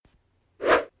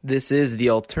This is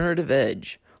the Alternative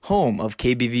Edge, home of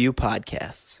KBVU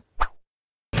podcasts.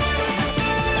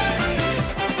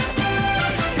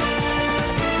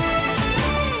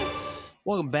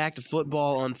 Welcome back to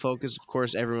Football Unfocused, of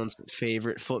course, everyone's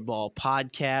favorite football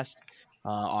podcast.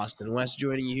 Austin West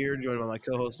joining you here, joined by my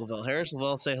co-host Lavelle Harris.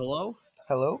 Lavelle, say hello.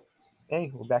 Hello.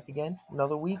 Hey, we're back again.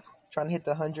 Another week, trying to hit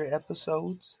the 100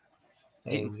 episodes.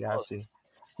 Hey, Getting we have to.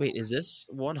 Wait, is this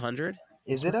 100?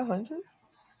 Is it 100?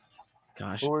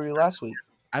 Gosh, Where were we last week?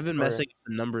 I've been messing with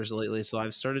the numbers lately, so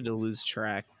I've started to lose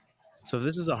track. So if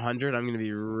this is 100, I'm going to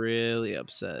be really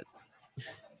upset.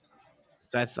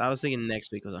 So I was thinking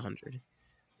next week was 100.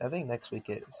 I think next week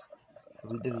is.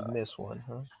 Because we did miss one,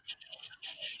 huh?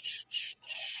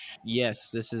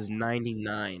 Yes, this is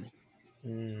 99.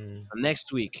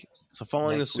 Next week. So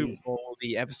following the Super Bowl will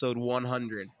be episode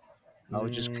 100.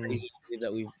 Which is crazy to believe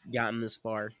that we've gotten this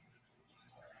far.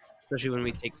 Especially when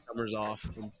we take summers off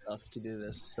and stuff to do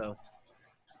this. So,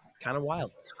 kind of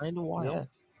wild. Yeah.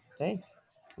 Hey,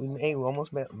 we're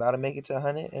almost about to make it to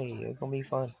 100. Hey, it's going to be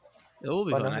fun. It will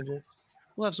be fun.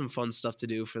 We'll have some fun stuff to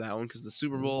do for that one because the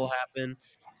Super Bowl will happen.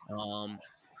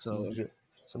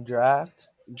 Some draft.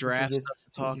 Draft stuff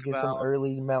to talk about. Get some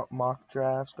early mock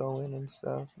drafts going and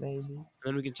stuff, maybe. And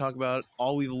then we can talk about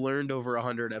all we've learned over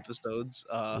 100 episodes.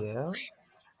 Yeah.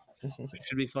 Which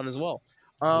should be fun as well.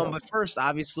 But first,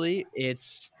 obviously,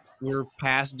 we're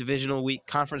past divisional week,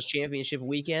 conference championship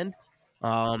weekend. The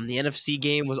NFC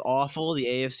game was awful. The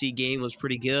AFC game was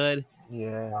pretty good.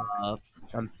 Yeah.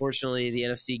 Unfortunately, the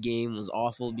NFC game was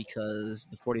awful because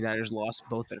the 49ers lost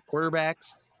both their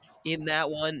quarterbacks in that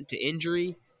one to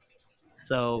injury.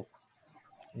 So,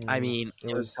 I mean,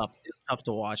 it was tough. It was tough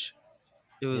to watch.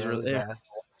 It was really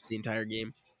the entire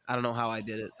game. I don't know how I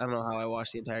did it. I don't know how I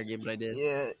watched the entire game, but I did.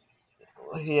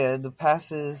 Yeah, the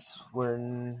passes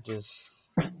were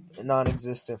just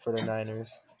non-existent for the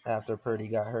Niners after Purdy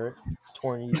got hurt,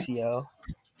 torn UCL.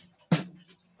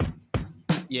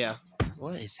 Yeah.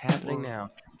 What is happening now?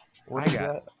 What is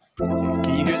that?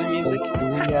 Can you hear the music?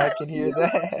 Yeah, I can hear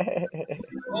that.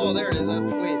 Oh, there it is.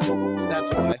 Wait,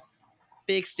 that's why.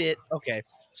 Fixed it. Okay,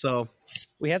 so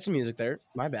we had some music there.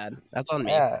 My bad. That's on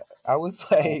me. Yeah, I was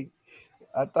like,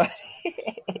 I thought...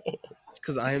 It's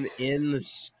because I am in the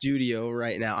studio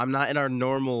right now. I'm not in our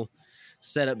normal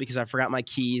setup because I forgot my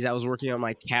keys. I was working on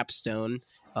my capstone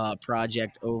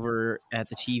project over at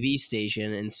the TV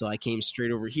station, and so I came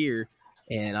straight over here.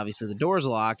 And obviously the door's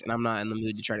locked, and I'm not in the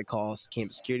mood to try to call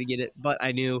campus security to get it. But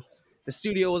I knew the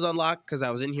studio was unlocked because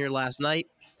I was in here last night,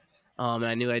 and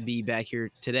I knew I'd be back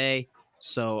here today.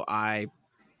 So I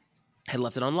had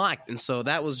left it unlocked. And so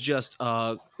that was just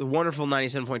the wonderful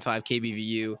 97.5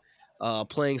 KBVU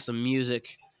playing some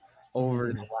music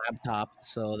over the laptop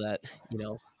so that,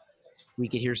 we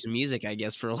could hear some music, I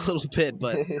guess, for a little bit.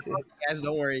 But guys,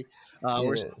 don't worry.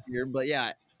 We're still here. But,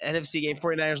 yeah, NFC game,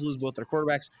 49ers lose both their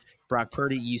quarterbacks. Brock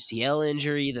Purdy, UCL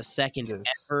injury, the second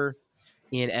ever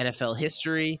in NFL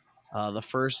history. The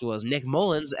first was Nick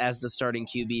Mullins as the starting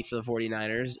QB for the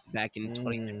 49ers back in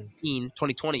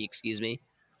 2020, excuse me.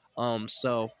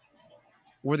 So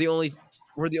we're the only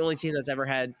team that's ever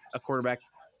had a quarterback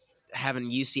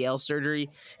having UCL surgery,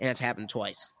 and it's happened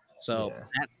twice. So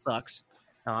that sucks.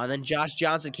 And then Josh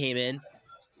Johnson came in,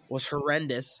 was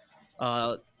horrendous,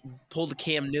 pulled a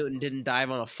Cam Newton, didn't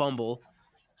dive on a fumble.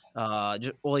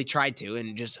 He tried to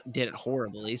and just did it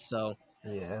horribly. So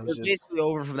it was basically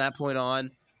over from that point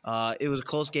on. It was a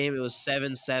close game. It was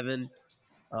 7-7,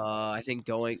 I think,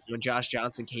 going when Josh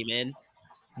Johnson came in.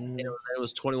 And it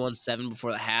was 21-7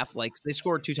 before the half. Like, they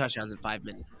scored 2 touchdowns in 5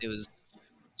 minutes. It was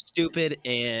stupid,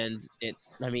 and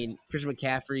Christian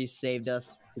McCaffrey saved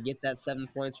us to get that 7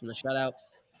 points from the shutout.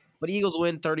 But Eagles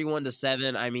win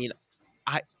 31-7. I mean,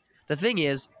 the thing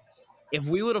is, if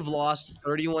we would have lost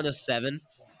 31-7,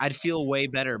 I'd feel way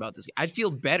better about this game. I'd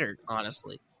feel better,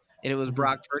 honestly. And it was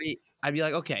Brock Purdy. I'd be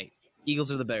like, okay,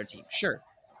 Eagles are the better team. Sure.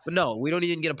 But no, we don't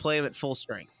even get to play them at full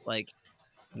strength. Like,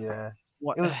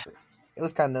 what? It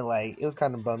was kind of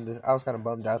bummed. I was kind of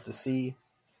bummed out to see,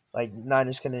 like,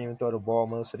 Niners couldn't even throw the ball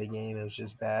most of the game. It was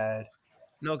just bad.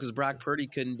 No, because Brock Purdy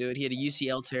couldn't do it. He had a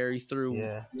UCL tear. He threw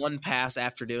one pass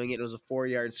after doing it. It was a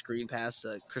 4-yard screen pass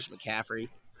to Chris McCaffrey.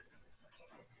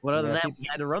 But other than that, we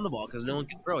had to run the ball because no one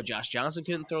could throw it. Josh Johnson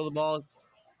couldn't throw the ball.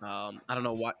 I don't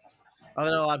know what. I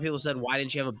know a lot of people said, why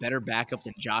didn't you have a better backup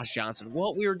than Josh Johnson?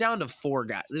 Well, we were down to 4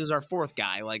 guys. It was our 4th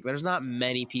guy. Like, there's not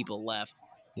many people left.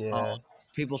 Yeah.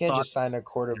 People can't just sign a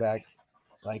quarterback,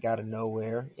 like, out of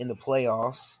nowhere in the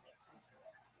playoffs.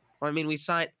 I mean, we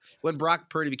signed – when Brock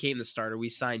Purdy became the starter, we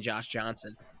signed Josh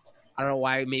Johnson. I don't know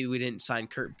why maybe we didn't sign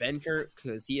Kurt Benkert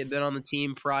because he had been on the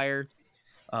team prior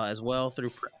as well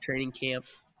through training camp.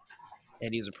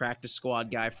 and he was a practice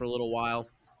squad guy for a little while.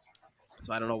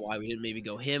 So I don't know why we didn't maybe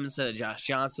go him instead of Josh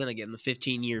Johnson, again, the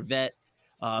 15-year vet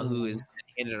who is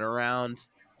hitting it around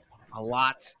a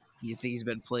lot. You think he's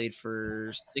been played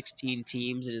for 16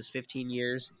 teams in his 15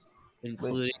 years, But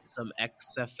including some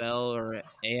XFL or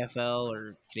AFL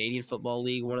or Canadian Football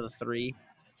League, one of the three.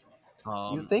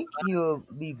 you think he would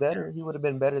be better? He would have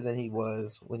been better than he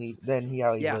was how he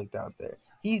Yeah, looked out there.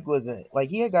 He wasn't like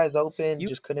he had guys open, you,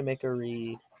 just couldn't make a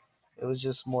read. It was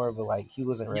just more of a like he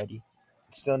wasn't yep, ready.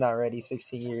 Still not ready.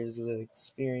 16 years of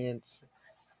experience.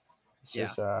 It's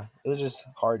yeah, just it was just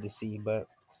hard to see, but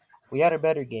we had a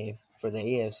better game for the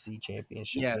AFC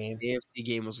Championship yes. game. The AFC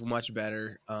game was much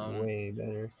better. Way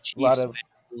better. Chiefs,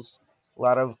 Bengals, A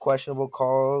lot of questionable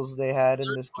calls they had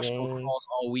in this questionable game. calls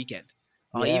all weekend.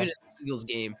 Even Yeah. in the Eagles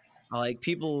game, like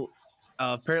people,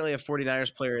 apparently a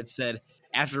 49ers player had said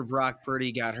after Brock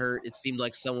Purdy got hurt, it seemed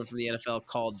like someone from the NFL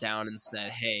called down and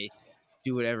said, "Hey,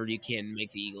 do whatever you can to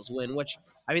make the Eagles win." Which,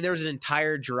 I mean, there was an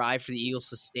entire drive for the Eagles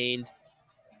sustained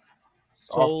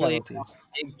Off solely on penalties.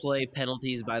 big play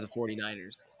penalties by the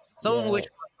 49ers. Some of Yeah. which,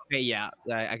 okay, yeah,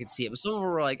 I could see it, but some of them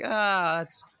were like,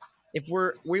 that's if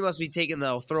we must be taking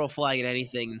the throw a flag at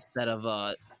anything instead of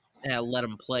let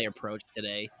them play approach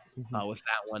today Mhm. with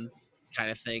that one kind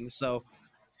of thing. So,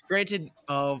 granted,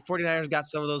 49ers got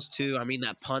some of those too. I mean,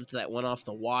 that punt that went off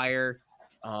the wire.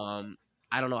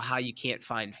 I don't know how you can't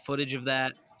find footage of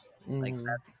that. Like, Mhm.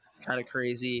 that's kind of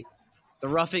crazy. The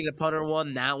roughing the punter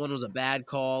one, that one was a bad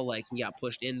call. Like, he got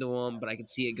pushed into him, but I could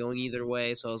see it going either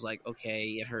way. So I was like, okay,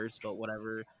 it hurts, but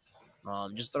whatever.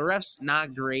 Just the refs,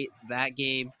 not great that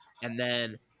game. And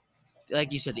then,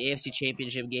 like you said, the AFC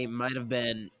Championship game might have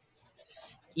been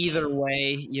either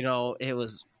way. It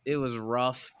was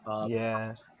rough.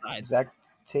 Yeah. Sides. Zach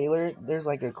Taylor, there's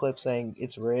like a clip saying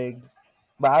it's rigged,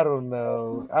 but I don't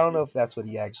know. I don't know if that's what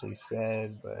he actually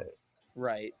said, but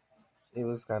Right. it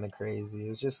was kind of crazy. It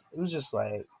was just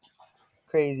like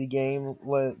crazy game.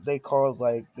 What they called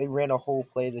like they ran a whole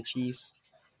play the Chiefs,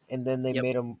 and then they Yep.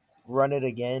 made them run it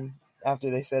again after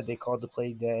they said they called the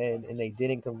play dead and they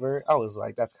didn't convert. I was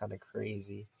like, that's kind of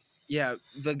crazy. Yeah,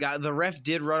 the ref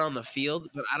did run on the field,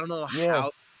 but I don't know Yeah,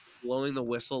 how blowing the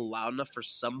whistle loud enough for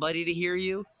somebody to hear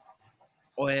you,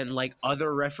 and like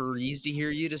other referees to hear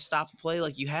you to stop the play.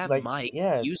 Like you have like Mike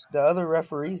yeah, use the other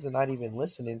referees are not even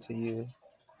listening to you,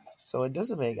 so it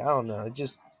doesn't make. I don't know. It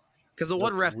just because the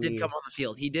one looked ref did come weird. on the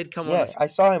field. He did come on the Yeah, field. I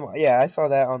saw him. Yeah, I saw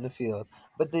that on the field,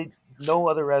 but no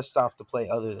other refs stopped the play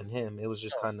other than him. It was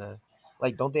just kind of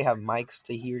like, don't they have mics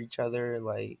to hear each other?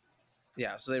 Like,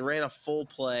 Yeah, so they ran a full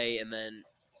play and then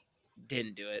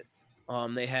didn't do it.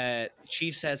 They had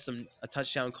Chiefs had a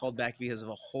touchdown called back because of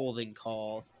a holding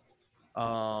call.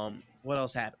 What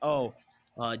else happened? Oh,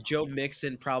 Joe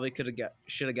Mixon probably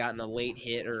should have gotten a late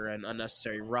hit or an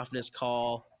unnecessary roughness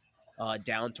call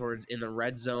down towards in the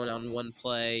red zone on one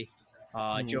play.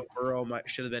 mm, Joe Burrow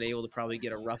should have been able to probably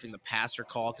get a roughing the passer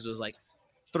call because it was like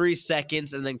 3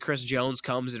 seconds, and then Chris Jones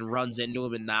comes and runs into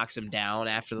him and knocks him down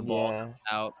after the ball yeah. comes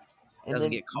out. And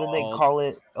Doesn't then get then they called. call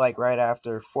it like right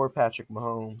after for Patrick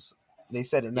Mahomes. They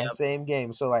said it in that Yep. same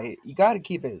game. So like you got to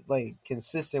keep it like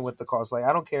consistent with the calls. Like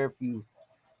I don't care if you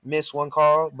miss one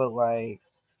call, but like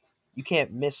you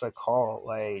can't miss a call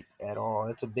like at all.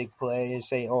 It's a big play and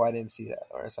say, "Oh, I didn't see that"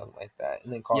 or something like that,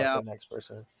 and then call it for Yeah. the next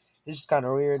person. It's just kind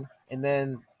of weird. And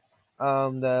then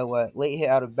the late hit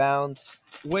out of bounds.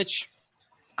 Which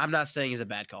I'm not saying is a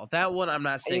bad call. That one I'm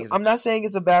not saying is a I'm bad not saying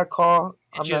it's a bad call.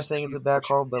 It's I'm not just saying it's a bad unfortunate.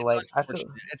 call, but It's like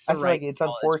unfortunate. It's I the feel right like it's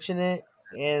call. It's just unfortunate,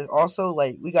 and also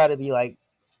like we got to be like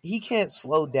he can't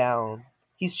slow down.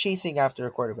 He's chasing after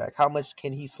a quarterback. How much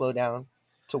can he slow down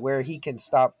to where he can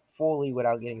stop fully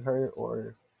without getting hurt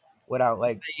or without the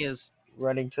like thing is,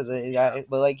 running to the yeah, guy?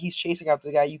 But like he's chasing after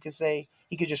the guy. You could say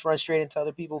he could just run straight into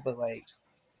other people, but like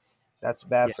that's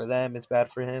bad yeah, for them. It's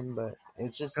bad for him, but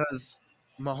it's just because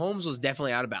Mahomes was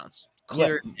definitely out of bounds. yeah.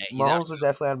 Clear as day. He's out of Mahomes was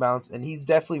definitely out of bounds, and he's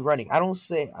definitely running.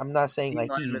 I'm not saying bounds. like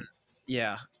Lineman,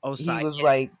 yeah. Oh, he side. was Yeah,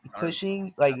 like arm.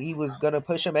 pushing, like he was gonna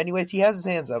push him anyways. He has his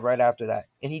hands up right after that,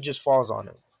 and he just falls on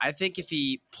him. I think if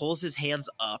he pulls his hands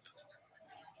up,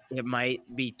 it might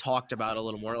be talked about a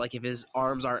little more. Like if his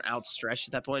arms aren't outstretched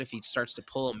at that point, if he starts to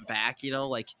pull them back,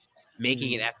 like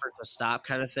making an Mm, effort to stop,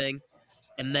 kind of thing.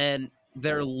 And then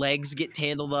their legs get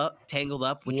tangled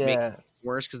up, which makes it yeah,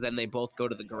 worse because then they both go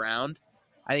to the ground.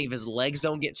 I think if his legs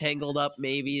don't get tangled up,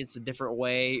 maybe it's a different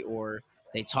way, or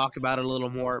they talk about it a little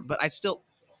more. But it's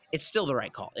still the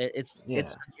right call. yeah,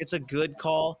 It's a good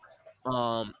call.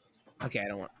 Um, okay, I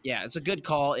don't want. Yeah, it's a good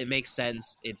call. It makes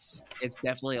sense. It's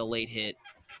definitely a late hit.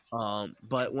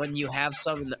 But when you have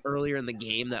some earlier in the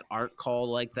game that aren't called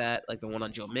like that, like the one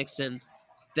on Joe Mixon,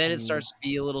 then it starts to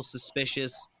be a little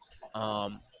suspicious.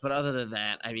 But other than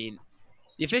that, I mean,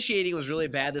 the officiating was really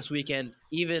bad this weekend.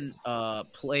 Even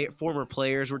former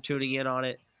players were tuning in on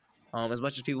it. As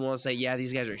much as people want to say, yeah,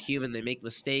 these guys are human, they make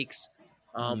mistakes.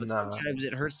 But Nah, sometimes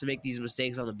it hurts to make these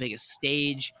mistakes on the biggest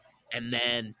stage, and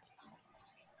then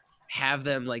have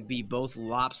them like be both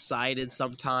lopsided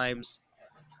sometimes.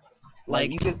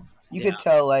 like Like, you yeah, could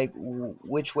tell like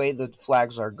which way the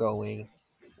flags are going,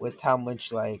 with how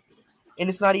much like, and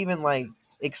it's not even like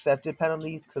accepted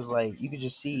penalties because like you could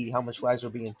just see how much flags are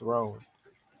being thrown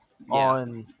yeah,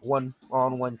 on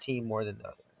one team more than the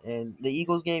other. And the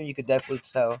Eagles game, you could definitely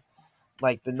tell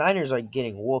like the Niners are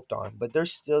getting whooped on, but they're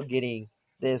still getting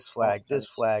this all flag, this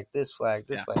penalties. flag, this flag,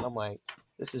 this Yeah, flag. I'm like,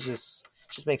 this is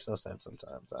just makes no sense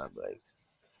sometimes. I'm like,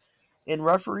 and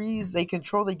referees, they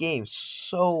control the game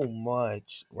so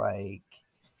much. Like,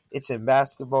 it's in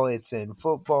basketball, it's in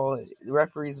football. The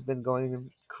referees have been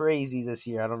going crazy this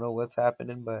year. I don't know what's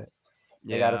happening, but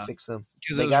they got to yeah, fix them.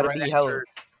 because it They was got to right be hella. after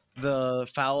the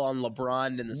foul on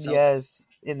LeBron in the Celtics. Yes,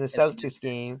 in the Celtics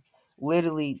game,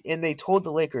 literally, and they told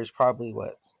the Lakers probably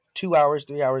what 2 hours,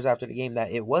 3 hours after the game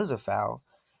that it was a foul.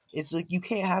 It's like you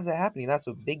can't have that happening. That's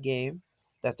a big game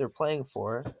that they're playing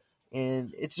for,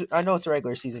 and it's I know it's a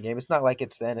regular season game. It's not like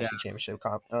it's the Yeah, NFC Championship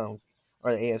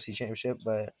or the AFC Championship,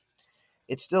 but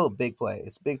it's still a big play.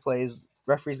 It's big plays.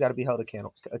 Referees got to be held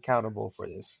accountable for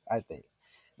this. I think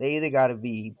they either got to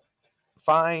be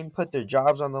fined, put their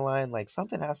jobs on the line, like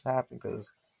something has to happen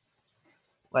because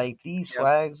like these yep.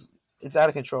 flags, it's out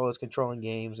of control. It's controlling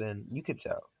games, and you could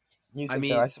tell. You I can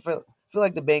tell. mean, I feel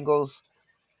like the Bengals,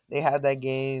 they had that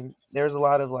game. There's a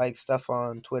lot of like stuff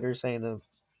on Twitter saying the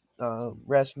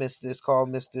refs missed this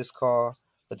call,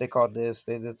 but they called this.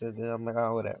 I'm like,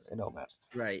 oh, whatever. It don't matter.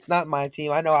 right. It's not my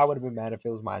team. I know I would have been mad if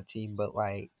it was my team, but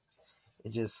like,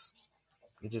 it just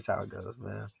it's just how it goes,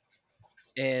 man.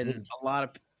 And It, a lot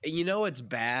of it's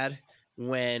bad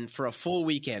when for a full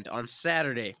weekend on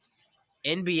Saturday,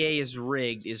 NBA is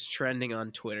rigged is trending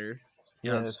on Twitter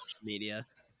and on yes, social media.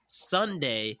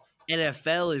 Sunday,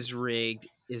 NFL is rigged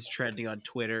is trending on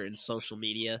Twitter and social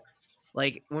media.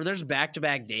 Like when there's back to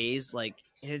back days, like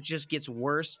it just gets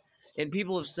worse. And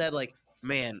people have said, like,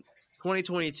 man,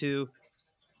 2022,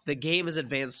 the game has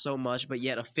advanced so much, but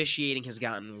yet officiating has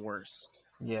gotten worse.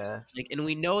 yeah, Like, and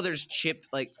we know there's chip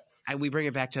like and we bring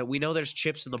it back to we know there's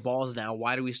chips in the balls now.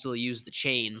 Why do we still use the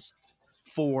chains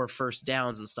for first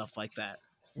downs and stuff like that?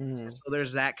 mm, So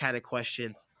there's that kind of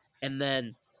question. And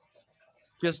then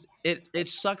just it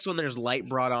sucks when there's light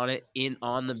brought on it in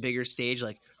on the bigger stage,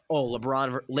 like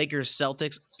LeBron Lakers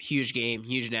Celtics, huge game,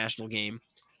 huge national game.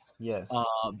 yes,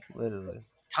 Uh, literally,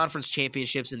 Conference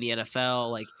championships in the NFL,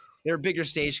 like they're a bigger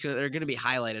stage because they're going to be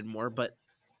highlighted more. But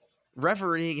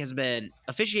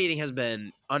officiating has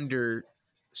been under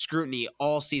scrutiny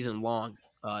all season long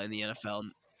in the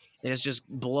NFL, and it's just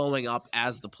blowing up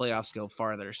as the playoffs go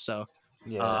farther. So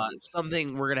yeah, it's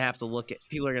something we're gonna have to look at.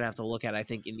 People are gonna have to look at, I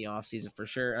think, in the offseason for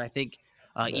sure. And I think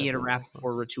Ian definitely,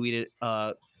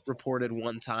 Rappaport reported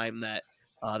one time that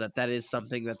that is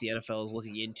something that the NFL is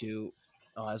looking into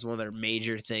as one of their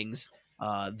major things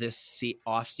this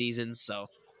off season. So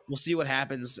we'll see what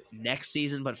happens next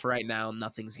season, but for right now,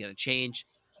 nothing's going to change.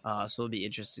 So it'll be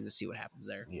interesting to see what happens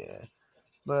there. yeah.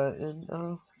 But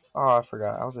I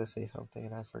forgot. I was gonna say something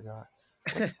and I forgot.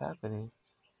 What is happening?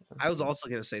 I Let's was see. also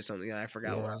going to say something and I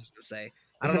forgot what I Yeah. was going to say.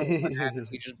 I don't know what happened.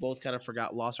 We just both kind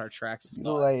of lost our tracks of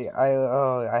thought. Like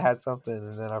I had something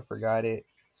and then I forgot it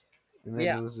and then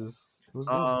Yeah. it was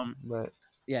gone. Um, But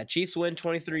yeah, Chiefs win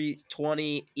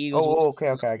 23-20. Eagles win.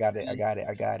 okay, I got it.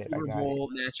 Super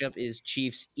Bowl matchup is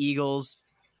Chiefs Eagles.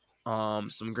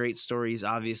 Some great stories,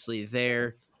 obviously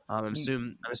there. You,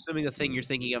 I'm assuming the thing you're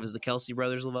thinking of is the Kelsey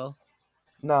brothers, Lavelle.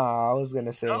 nah, I was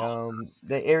gonna say No.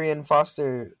 the Arian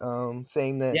Foster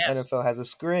saying that Yes. NFL has a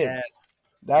script. Yes.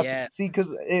 That's Yes. see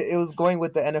because it was going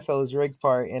with the NFL's rig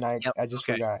part and Yep. I just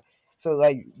Okay. forgot. So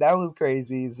like that was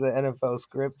crazy. It's the NFL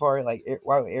script part. Like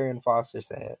why Arian Foster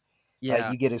said. Like Yeah.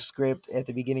 you get a script at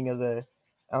the beginning of the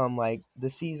like the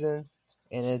season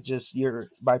and it just you're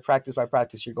by practice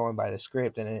you're going by the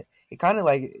script and it kind of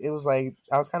like it was like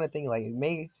I was kind of thinking like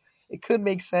it could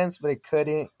make sense but it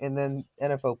couldn't and then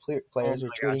NFL Oh players were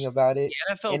my gosh. tweeting about The it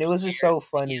NFL and it was just players so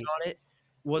getting in funny on it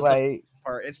was the like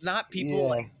part. It's not people yeah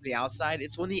like the outside.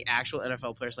 It's when the actual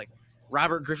NFL players like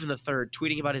Robert Griffin III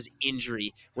tweeting about his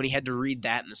injury when he had to read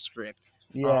that in the script.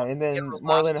 yeah and Ed then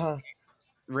Orlovsky Marlon Hunt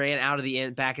ran out of the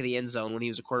back of the end zone when he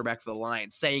was a quarterback for the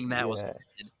Lions, saying that was yeah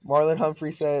Marlon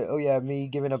Humphrey said oh yeah me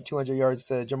giving up 200 yards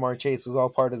to Jamar Chase was all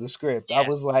part of the script I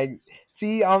was yes, like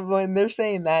see when they're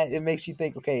saying that it makes you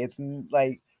think okay it's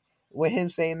like with him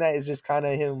saying that is just kind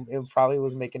of him. It probably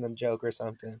was making him joke or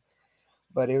something.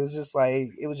 But it was just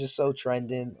like it was just so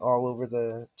trending all over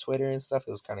the Twitter and stuff.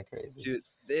 It was kind of crazy. Dude,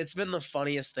 it's been the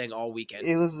funniest thing all weekend.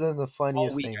 It was the All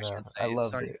funniest week, thing I though. should I say.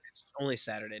 loved it. It's only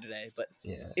Saturday today, but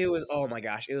Yeah. it was, oh my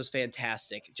gosh, it was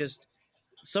fantastic. Just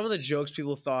some of the jokes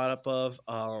people thought up of,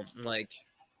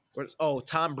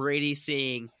 Tom Brady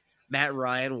seeing Matt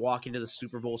Ryan walk into the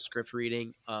Super Bowl script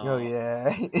reading. Oh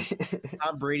yeah.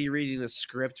 Tom Brady reading the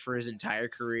script for his entire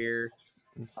career.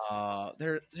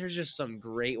 There's just some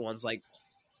great ones. Like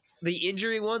the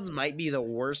injury ones might be the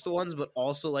worst ones, but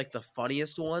also like the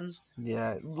funniest ones.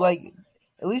 Yeah, like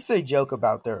at least they joke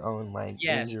about their own like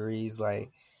Yes. injuries, like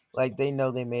they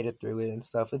know they made it through it and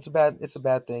stuff. It's a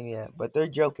bad thing, yeah, but they're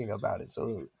joking about it,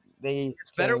 so they It's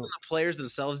better say, when the players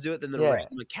themselves do it than the yeah,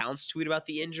 random accounts tweet about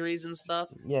the injuries and stuff.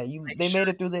 yeah, Like, they sure, made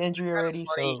it through the injury kind of already,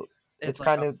 funny. so It's it's like,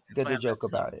 kind oh, of that's good why I to joke messed up.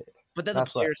 about it. But then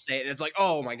That's the what, players say it, and it's like,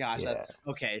 oh my gosh, yeah, that's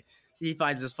okay. He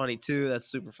finds this funny too. That's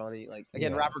super funny. Like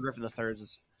again, yeah, Robert Griffin III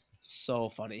is so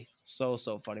funny, so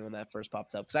funny when that first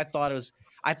popped up because I thought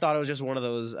it was just one of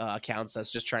those accounts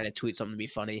that's just trying to tweet something to be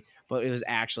funny, but it was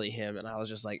actually him, and I was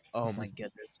just like, oh my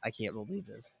goodness, I can't believe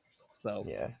this. So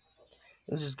yeah.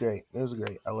 It was just great. It was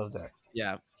great. I love that.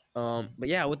 yeah, but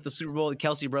yeah, with the Super Bowl, the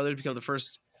Kelsey brothers become the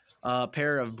first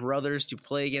pair of brothers to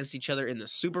play against each other in the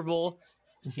Super Bowl.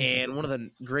 And one of the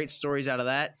great stories out of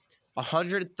that,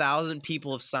 100,000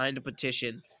 people have signed a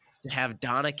petition to have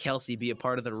Donna Kelsey be a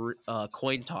part of the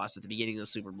coin toss at the beginning of the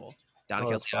Super Bowl. Donna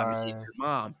Oh, that's Kelsey, obviously, fire.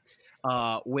 your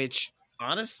mom, which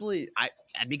honestly,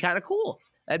 that'd be kind of cool.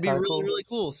 That'd be Kind of really, cool. really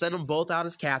cool. Send them both out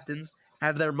as captains.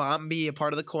 Have their mom be a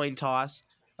part of the coin toss.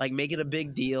 Like, make it a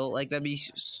big deal. Like, that'd be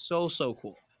so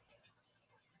cool.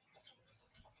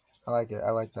 I like it. I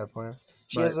like that plan.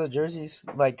 She But has the jerseys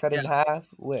like cut in yeah, half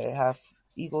with half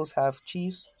Eagles, half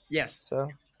Chiefs. yes. So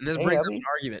And this hey, brings up an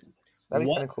argument. that'd be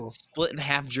What kind of cool. split in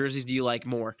half jerseys do you like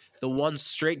more? The one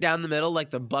straight down the middle, like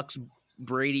the Bucks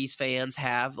Brady's fans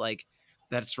have, like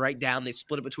that's right down. They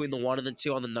split it between the 1 and the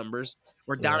 2 on the numbers.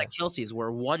 Or Donna Yeah. Kelsey's,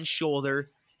 where one shoulder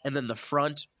and then the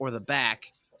front or the back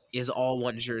is all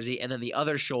one jersey, and then the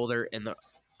other shoulder and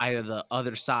either the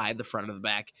other side, the front or the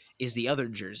back, is the other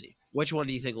jersey. Which one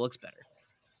do you think looks better?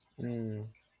 Mm.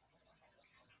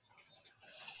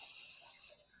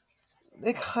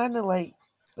 They're kind of like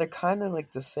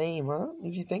the same, huh?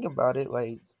 If you think about it,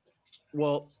 like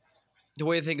Well, the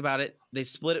way to think about it, they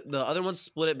split it. The other one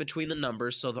split it between the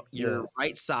numbers, so your yeah,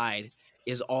 right side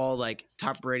is all like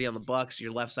Tom Brady on the Bucks.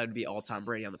 Your left side would be all Tom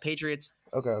Brady on the Patriots.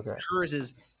 okay, Hers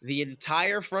is the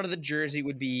entire front of the jersey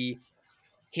would be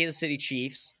Kansas City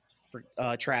Chiefs for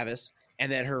Travis,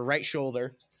 and then her right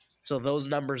shoulder. So those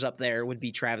numbers up there would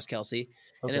be Travis Kelsey,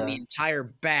 and then the okay, entire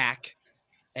back,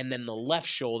 and then the left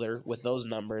shoulder with those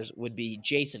numbers would be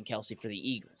Jason Kelsey for the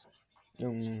Eagles.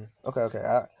 okay.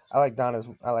 I like Donna's.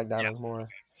 Yeah, More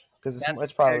because it's I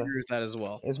probably agree with that as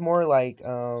well. it's more like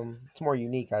it's more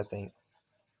unique. I think.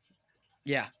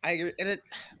 Yeah, I agree. And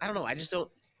I don't know. I just don't.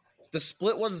 The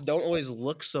split ones don't always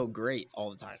look so great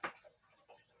all the time.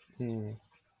 Hmm.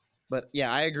 But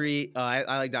yeah, I agree. I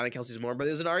like Donna Kelsey's more. But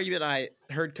there's an argument I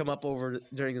heard come up over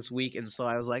during this week, and so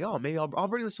I was like, oh, maybe I'll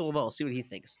bring this to Lavelle, see what he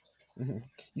thinks.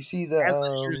 You see the As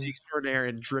the jersey extraordinaire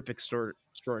and drip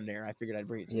extraordinaire, I figured I'd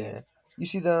bring it to you. yeah. You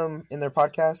see them in their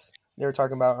podcast. They were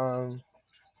talking about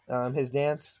his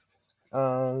dance,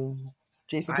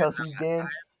 Jason Kelsey's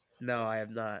dance. No, I have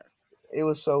not. It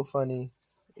was so funny.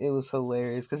 It was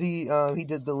hilarious because he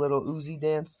did the little Uzi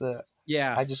dance, the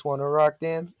Yeah, I just want to rock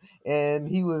dance, and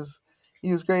he was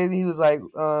crazy. He was like,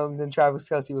 then Travis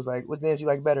Kelsey was like, "What dance you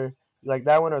like better? You like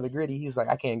that one or the gritty?" He was like,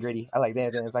 "I can't gritty. I like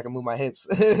that dance. I can move my hips."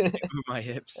 move my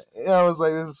hips. I was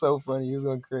like, "This is so funny." He was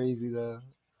going crazy though.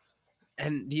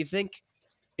 And do you think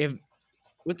if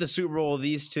with the Super Bowl,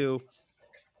 these two,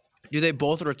 do they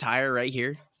both retire right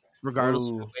here, regardless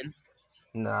of who Ooh, wins?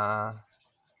 nah,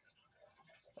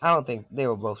 I don't think they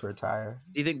will both retire.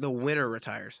 Do you think the winner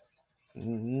retires?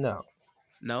 No,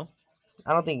 No,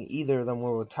 I don't think either of them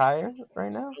will retire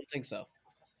right now. I don't think so.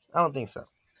 I don't think so.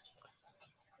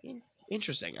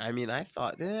 Interesting. I mean, I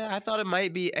thought it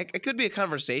might be. It could be a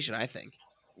conversation. I think.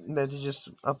 That you just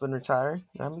up and retire.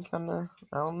 I mean, I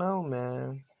don't know,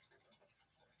 man.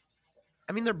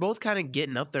 I mean, they're both kind of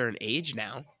getting up there in age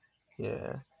now.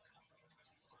 Yeah,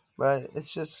 but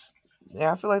it's just,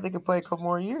 yeah, I feel like they could play a couple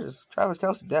more years. Travis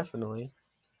Kelsey definitely.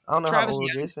 I don't know Travis, how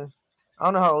old yeah, Jason. I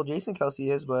don't know how old Jason Kelsey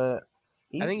is, but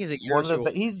I think he's a year or so.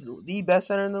 He's the best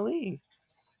center in the league.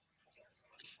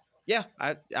 Yeah,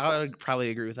 I would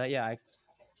probably agree with that. Yeah, I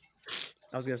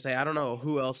was gonna say I don't know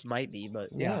who else might be, but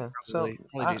yeah, Yeah. probably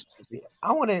I Jason Kelsey.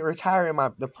 want to retire in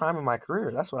the prime of my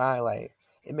career. That's what I like.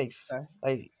 It makes Okay.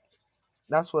 like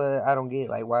that's what I don't get.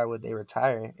 Like, why would they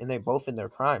retire? And they're both in their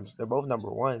primes. They're both number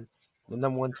one. The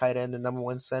number one tight end, the number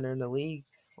one center in the league.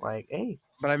 Like, hey,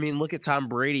 But I mean, look at Tom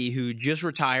Brady, who just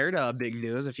retired. Big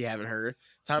news if you haven't heard.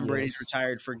 Tom Brady's yes,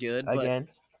 retired for good, but again.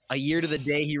 a year to the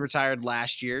day he retired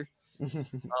last year.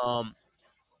 Um,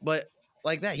 but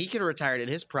like that, he could have retired in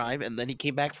his prime, and then he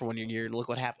came back for 1 year, and look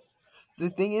what happened. The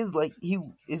thing is, like,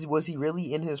 was he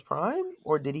really in his prime,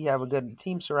 or did he have a good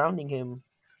team surrounding him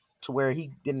to where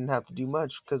he didn't have to do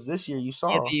much? Because this year you He had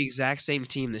saw, the exact same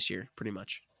team this year, pretty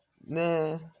much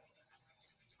nah,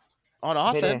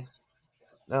 on they didn't. offense.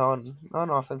 On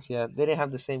offense, yeah, they didn't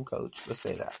have the same coach. Let's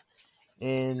say that,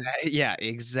 and Yeah,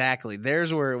 exactly.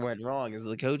 There's where it went wrong is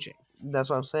the coaching. that's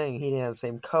what I'm saying. He didn't have the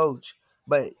same coach,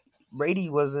 but Brady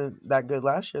wasn't that good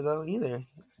last year though either.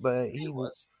 But It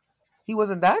was. he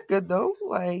wasn't that good though.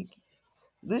 Like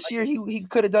this year, he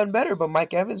could have done better. But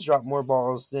Mike Evans dropped more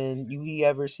balls than he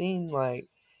ever seen. Like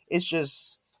it's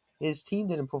just his team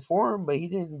didn't perform, but he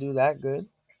didn't do that good.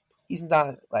 He's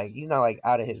not like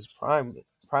out of his prime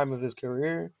of his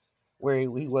career, where he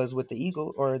was with the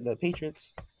Eagles or the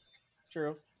Patriots,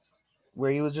 True.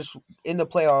 where he was just in the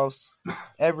playoffs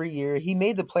every year. He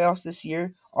made the playoffs this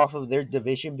year off of their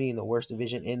division being the worst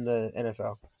division in the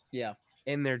NFL. Yeah,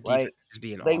 and their Like defense is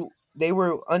being they awful. they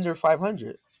were under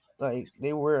 500. Like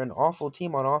they were an awful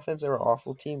team on offense. They were an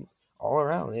awful team all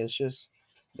around. It's just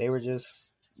they were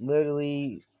just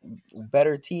literally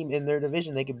better team in their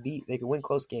division. They could beat. They could win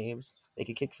close games. They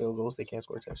could kick field goals. They can't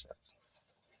score touchdowns.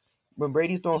 When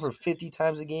Brady's throwing for 50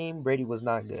 times a game, Brady was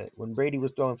not good. When Brady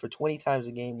was throwing for 20 times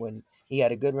a game, when he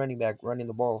had a good running back running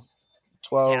the ball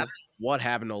 12, What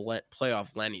happened to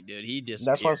playoff Lenny, dude? He that's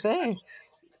what I'm disappeared. saying.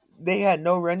 They had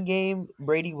no run game.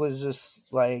 Brady was just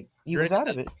like, he was out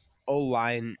of it. O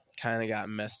line kind of got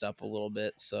messed up a little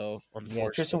bit, so Yeah,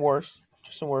 Tristan unfortunately,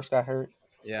 Wirfs got hurt.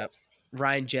 yeah.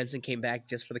 Ryan Jensen came back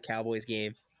just for the Cowboys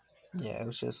game. Yeah, it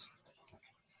was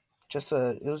just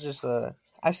a.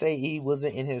 I say he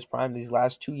wasn't in his prime these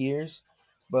last 2 years,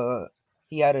 but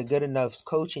he had a good enough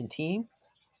coaching team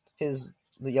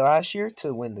the last year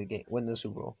to win the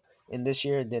Super Bowl. And this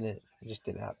year it just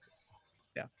didn't happen.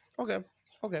 Yeah. Okay.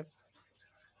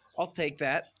 I'll take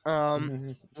that.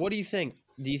 What do you think?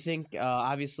 Do you think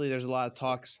obviously there's a lot of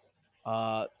talks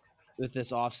with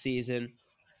this off season?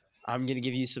 I'm gonna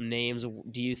give you some names.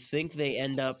 Do you think they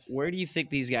end up? Where do you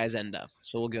think these guys end up?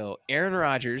 So we'll go Aaron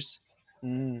Rodgers,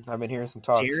 I've been hearing some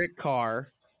talks. Derek Carr,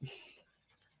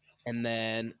 and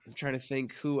then I'm trying to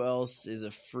think who else is a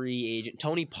free agent.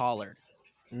 Tony Pollard.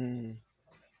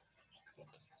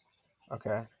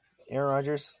 Okay, Aaron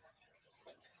Rodgers.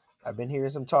 I've been hearing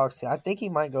some talks. I think he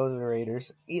might go to the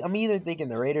Raiders. I'm either thinking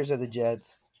the Raiders or the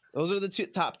Jets. Those are the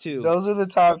top two. Those are the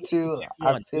top two.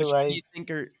 I feel Which like.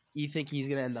 do you think he's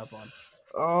gonna end up on?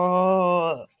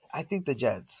 Oh, I think the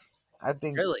Jets.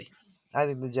 Really? I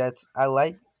think the Jets. I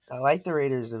like the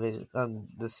Raiders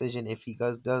decision if he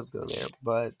does go there,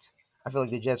 but I feel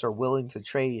like the Jets are willing to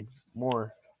trade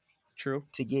more True.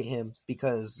 to get him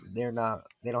because they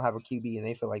don't have a QB and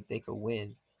they feel like they could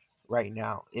win right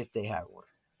now if they had one.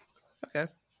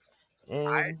 Okay.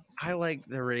 And I like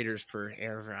the Raiders for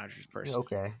Aaron Rodgers personally.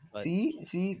 okay, But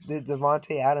see the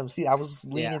Devontae Adams. See, I was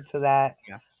leaning to that,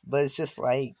 but it's just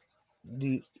like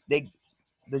the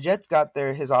Jets got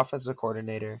his offensive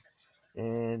coordinator,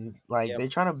 and like they're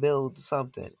trying to build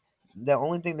something. The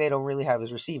only thing they don't really have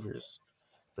is receivers,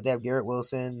 but they have Garrett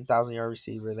Wilson, 1,000-yard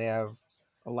receiver. They have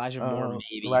Elijah Moore,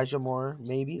 maybe. Elijah Moore,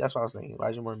 maybe. That's what I was thinking.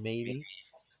 Elijah Moore, maybe.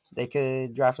 They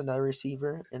could draft another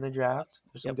receiver in the draft.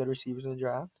 There's some good receivers in the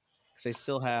draft. Because they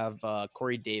still have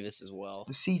Corey Davis as well.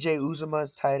 The CJ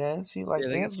Uzomah's tight end. See, like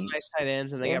they got some nice tight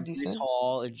ends, and they got Breece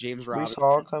Hall and James Robinson. Breece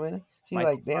Hall coming. See,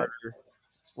 Michael like they have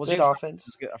good James offense.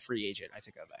 Is a free agent. I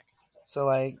take that back. So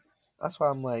like that's why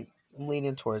I'm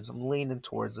leaning towards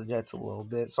the Jets a little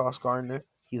bit. Sauce Gardner.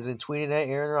 He's been tweeting at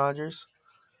Aaron Rodgers.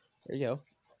 There you go.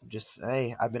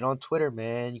 Hey, I've been on Twitter,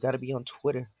 man. You got to be on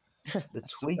Twitter. The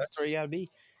tweets. That's where you got to be.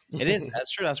 It is.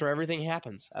 That's true. That's where everything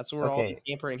happens. That's where all the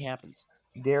tampering happens.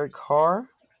 Derek Carr.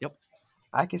 Yep.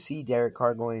 I can see Derek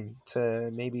Carr going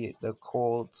to maybe the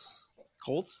Colts.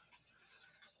 Colts?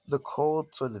 The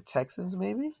Colts or the Texans,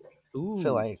 maybe? Ooh. I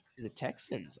feel like the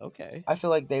Texans. Okay. I feel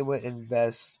like they would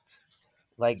invest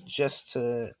just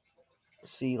to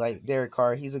see Derek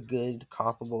Carr. He's a good,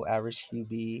 comparable, average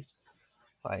QB.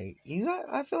 I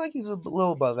feel like he's a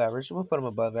little above average. We'll put him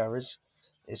above average.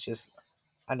 It's just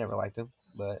I never liked him,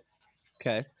 but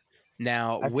okay.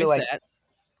 Now I feel like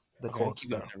the Colts.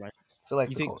 Though. I feel like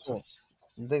the Colts.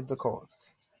 I think the Colts.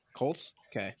 Colts.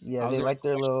 Okay. Yeah, they like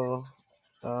their little.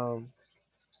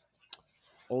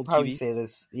 Old how you QBs. say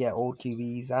this? Yeah, old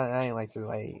QBs. I ain't like to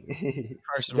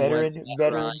Carson Wentz, veteran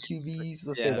Matt Ryan. QBs.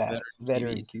 Let's say Yeah, that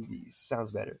veteran QBs. QBs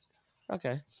sounds better.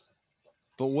 Okay.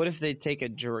 But what if they take a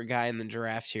guy in the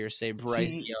draft here, say Bryce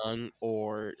See, Young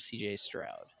or CJ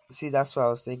Stroud? that's what I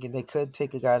was thinking. They could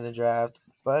take a guy in the draft,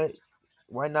 but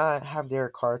why not have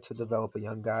Derek Carr to develop a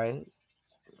young guy?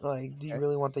 Like, do you Okay.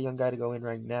 really want the young guy to go in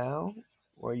right now,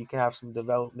 or you can have some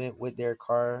development with Derek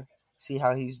Carr, see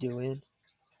how he's doing,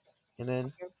 and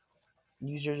then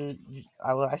use your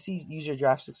use your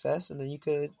draft success, and then you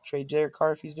could trade Derek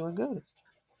Carr if he's doing good,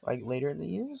 like later in the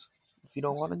years. If you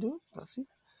don't want to do it, I see.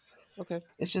 Okay.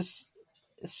 It's just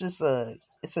it's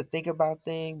a think about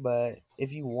thing. But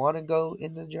if you want to go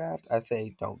in the draft, I'd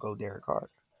say don't go Derek Carr.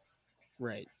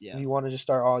 Right. If Yeah. you want to just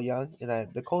start all young,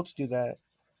 and the Colts do that,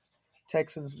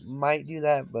 Texans might do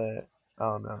that, but I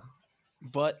don't know.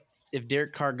 But if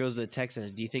Derek Carr goes to the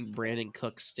Texans, do you think Brandon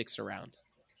Cooks sticks around?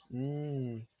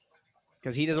 Mm,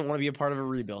 Because he doesn't want to be a part of a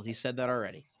rebuild. He said that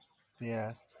already.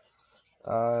 yeah.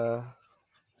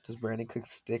 Does Brandon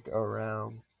Cooks stick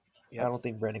around? I Yep. don't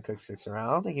think Brandon Cooks sticks around.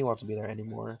 I don't think he wants to be there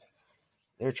anymore.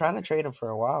 They're trying to trade him for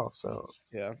a while, so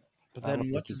Yeah. But I don't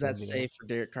then what think does he's that gonna be there. say for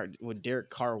Derek Carr? Would Derek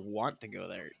Carr want to go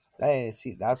there? Hey,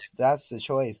 see, that's the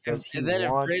choice. Does he And then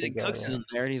if want to Brandon go Cooks there? isn't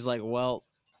there and he's like, well,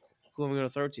 who am I going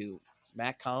to throw to?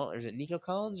 Matt Collins? Or is it Nico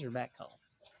Collins or Matt Collins?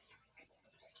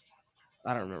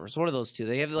 I don't remember. It's one of those two.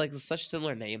 They have like such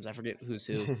similar names. I forget who's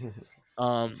who.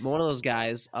 But one of those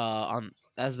guys on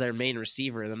as their main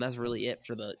receiver, then that's really it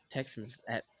for the Texans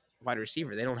at wide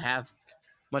receiver. They don't have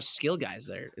much skill guys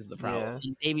there is the problem. Yeah.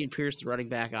 And Damian Pierce, the running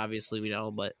back, obviously we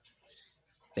know, but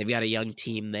they've got a young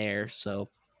team there, so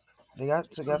They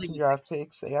got some draft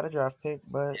picks. They got a draft pick,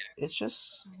 but it's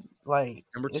just like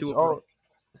number two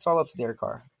it's all up to Derek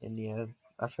Carr in the end.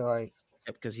 I feel like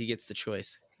because he gets the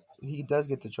choice. he does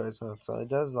get the choice, huh? So it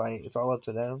does it's all up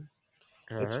to them.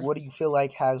 It's Uh-huh. what do you feel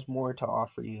like has more to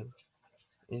offer you?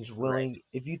 Is Right. willing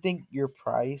if you think your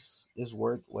price is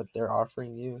worth what they're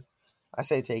offering you, I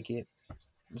say take it.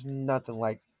 There's nothing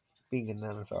like being in the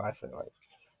NFL. I feel like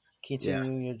Yeah.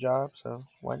 continuing your job, so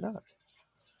why not?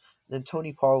 Then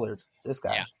Tony Pollard, this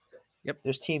guy. Yeah. Yep.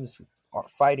 There's teams are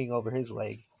fighting over his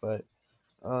leg, but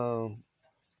um,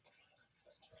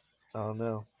 I don't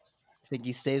know. Think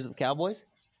he stays with the Cowboys?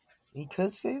 He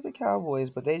could stay with the Cowboys,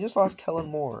 but they just lost Kellen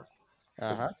Moore,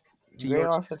 Uh-huh. To great your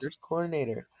offensive Chargers.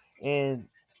 coordinator, and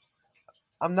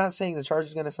I'm not saying the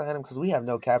Chargers going to sign him because we have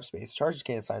no cap space. Chargers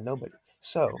can't sign nobody.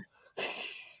 So,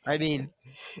 I mean,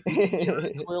 yeah,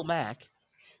 Khalil Mack.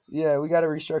 we got to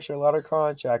restructure a lot of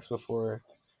contracts before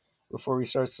we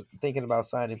start thinking about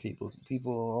signing people.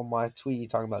 People on my tweet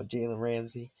talking about Jalen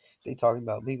Ramsey. They talking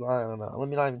about people. I don't know. Let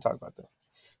me not even talk about that.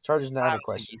 Chargers not I in don't think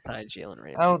question. he signed Jalen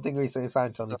Ramsey. I don't think we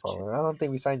signed Tony Don't you? Pollard. I don't think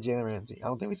we signed Jalen Ramsey. I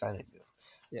don't think we signed anything.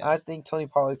 Yeah. I think Tony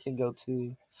Pollard can go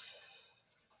to.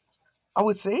 I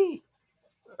would say,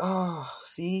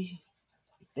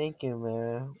 thinking,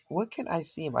 man, what can I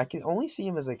see him? I can only see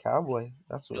him as a Cowboy.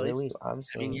 That's Really? really what I'm I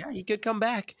saying. mean, yeah, he could come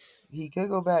back. He could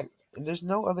go back. There's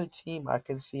no other team I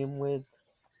can see him with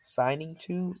signing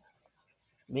to.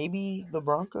 Maybe the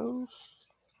Broncos,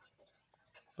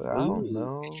 but I don't Ooh,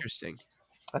 know. interesting.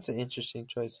 That's an interesting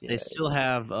choice. Yeah, They still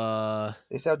have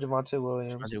they still have Javonte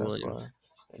Williams. Javonte That's Williams. why.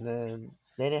 And then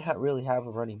they didn't really have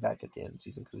a running back at the end of the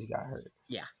season because he got hurt.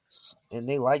 Yeah. And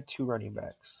they like two running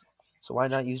backs, so why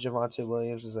not use Javonte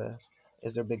Williams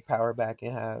as their big power back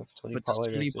and have Tony But does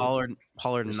Pollard Tony as a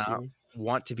Pollard not receiver?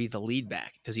 want to be the lead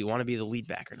back? Does he want to be the lead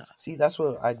back or not? See, that's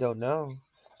what I don't know.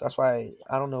 That's why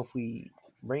I don't know if we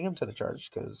bring him to the Chargers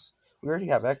because we already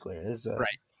have Eckler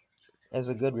as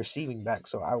a good receiving back,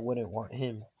 so I wouldn't want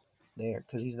him there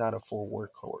because he's not a full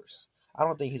workhorse. I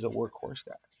don't think he's a workhorse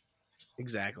guy.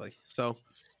 Exactly. So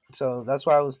So that's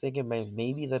why I was thinking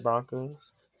maybe the Broncos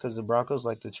because the Broncos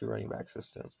like the two running back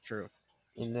system. true.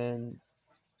 And then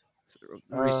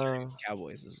Resigning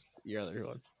Cowboys is your other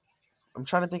one. I'm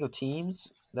trying to think of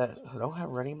teams that don't have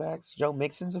running backs. Joe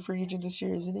Mixon's a free agent this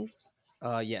year, isn't he?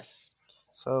 Yes.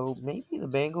 So maybe the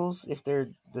Bengals, if they're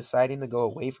deciding to go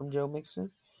away from Joe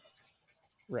Mixon.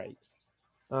 Right.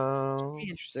 Um,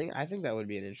 Interesting. I think that would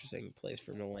be an interesting place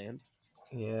for him to land.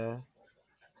 yeah.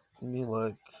 Let me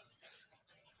look.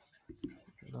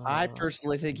 I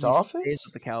personally think he Dolphins? stays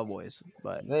with the Cowboys,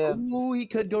 but Yeah, he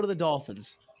could go to the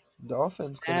Dolphins.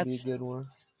 Dolphins could be a That's good one.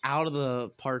 out of the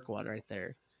park one right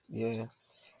there. Yeah.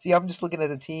 See, I'm just looking at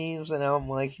the teams and now I'm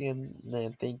like and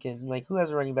then thinking like who has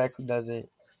a running back, who doesn't.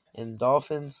 And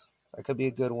Dolphins, that could be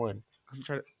a good one. I'm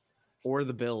trying to, or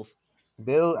the Bills.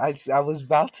 Bill, I was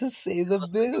about to say the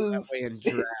Unless they go that Bills. way in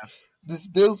drafts. This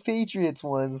Bills Patriots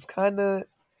one's kind of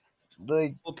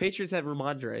Like Well, Patriots have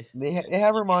Ramondre. they have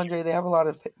Ramondre. They have a lot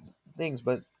of things,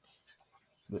 but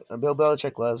Bill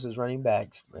Belichick loves his running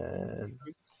backs, man.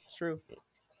 It's true.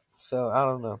 So I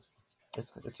don't know.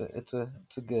 It's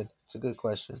a good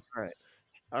question.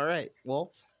 All right.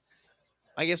 Well,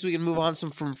 I guess we can move on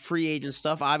from free agent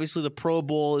stuff. Obviously, the Pro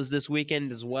Bowl is this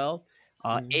weekend as well.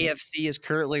 AFC is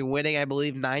currently winning, I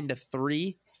believe,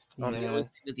 9-3. The only Yeah. thing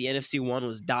that the NFC won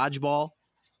was dodgeball.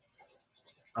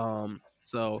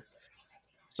 So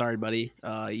sorry, buddy.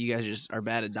 You guys just are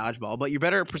bad at dodgeball, but you're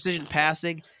better at precision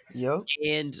passing Yep.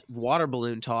 and water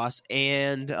balloon toss.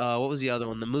 And what was the other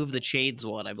one? The move the chains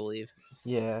one, I believe,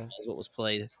 Yeah. was what was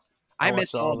played. I I watched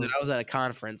missed all all of of it. them. I was at a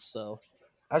conference, so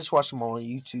I just watched them all on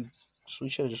YouTube. We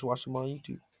should have just watched them on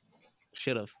YouTube.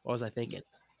 should have. What was I thinking?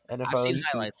 I've NFL seen YouTube.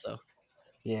 highlights though.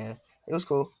 Yeah. It was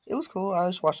cool. It was cool. I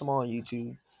just watched them all on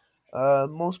YouTube.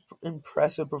 Most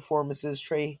impressive performances.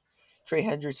 Trey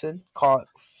Hendrickson caught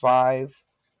five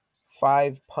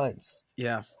punts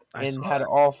Yeah, I and saw had that.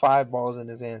 all 5 balls in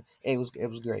his hand. It was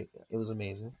great. It was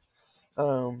amazing.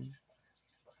 Who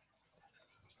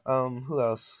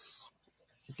else?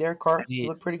 Derek Carr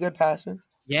looked pretty good passing.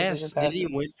 Precision Yes, did he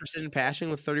passing. win precision passing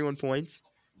with 31 points?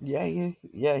 Yeah,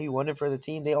 he won it for the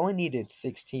team. They only needed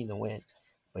 16 to win,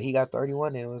 but he got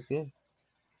 31 and it was good.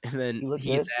 And then He looked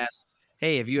he gets good. asked,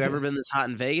 "Hey, have you ever been this hot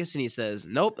in Vegas?" And he says,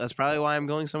 "Nope, that's probably why I'm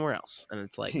going somewhere else." And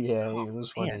it's like, Yeah, oh, it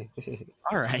was man. funny.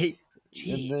 All right, And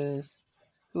jeez. then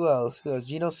who else?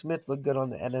 Geno Smith looked good on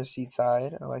the NFC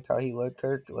side. I liked how he looked.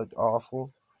 Kirk looked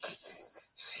awful.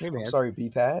 Hey, I'm man. sorry, B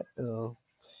Pat.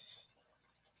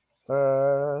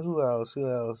 Who else?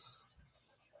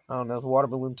 I don't know. The water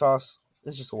balloon toss.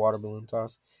 It's just a water balloon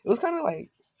toss. It was kind of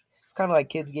like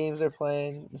kids games they're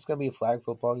playing. It's gonna be a flag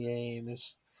football game.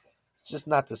 It's just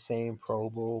not the same Pro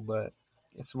Bowl, but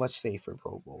it's a much safer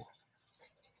Pro Bowl.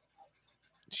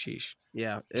 Sheesh.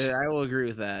 Yeah, I will agree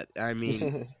with that. I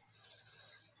mean,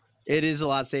 it is a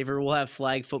lot safer. We'll have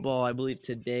flag football, I believe,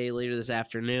 today, later this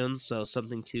afternoon. So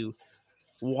something to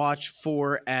watch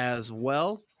for as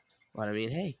well. But I mean,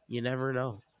 hey, you never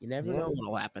know. You never know Yeah. what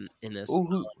will happen in this.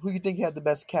 Who you think had the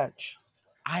best catch?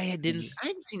 I Did you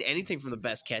hadn't seen anything from the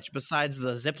best catch besides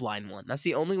the zip line one. That's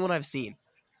the only one I've seen.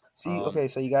 see? Okay,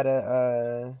 so you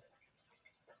gotta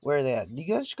where are they at? You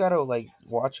guys gotta like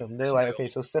watch them. They're like, okay,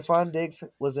 so Stephon Diggs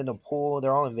was in a pool.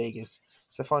 They're all in Vegas.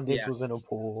 Stephon Diggs Yeah. was in a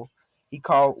pool. He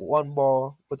caught one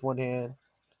ball with one hand,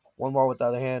 one ball with the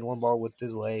other hand, one ball with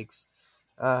his legs.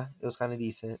 It was kind of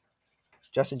decent.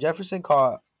 Justin Jefferson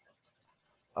caught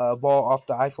a ball off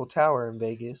the Eiffel Tower in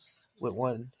Vegas with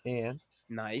one hand.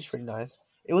 It's Nice. pretty nice.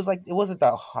 It wasn't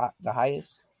the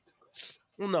highest,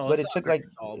 Well, no, but it's it not took very like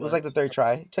tall, it was but like the third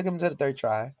try. It took him to the third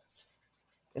try,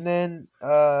 and then it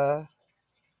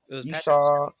was you Patrick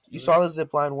saw Mahomes. the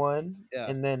zip line one, Yeah.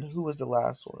 and then who was the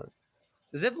last one?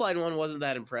 The zip line one wasn't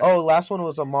that impressive. Oh, last one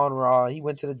was Amon Ra. He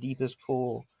went to the deepest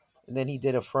pool, and then he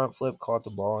did a front flip, caught the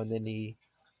ball, and then he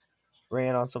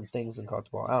ran on some things and caught the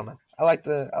ball. I don't know. I like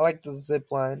the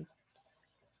zip line.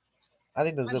 I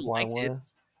think the I zip line liked it. won.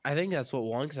 I think that's what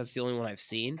won because that's the only one I've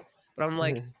seen. But I'm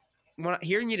like,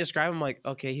 hearing you describe, I'm like,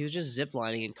 okay, he was just zip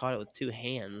lining and caught it with two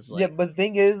hands. Like, Yeah, but the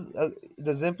thing is,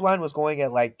 the zip line was going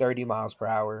at like 30 miles per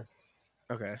hour.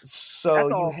 okay, So that's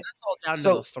you all down to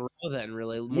so the throw then,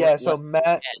 really. yeah, so Less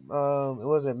Matt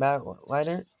was it Matt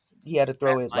Liner? He had to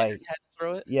throw Matt it Leinart like had to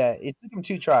throw it. yeah, it took him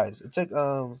 2 tries. It took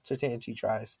Surtain 2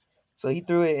 tries. So he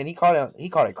threw it and he caught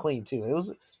it clean too.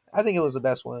 I think it was the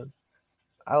best one.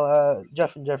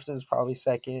 Justin Jefferson's probably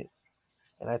second,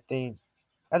 and I think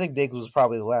Diggs was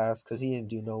probably the last because he didn't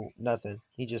do nothing.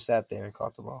 He just sat there and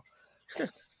caught the ball.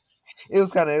 It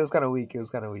was kind of weak. It was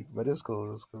kind of weak, but it was cool.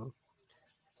 It was cool.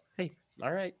 Hey,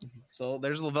 all right. So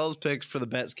there's Lavelle's picks for the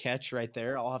best catch right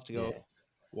there. I'll have to go Yeah.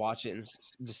 watch it and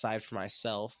decide for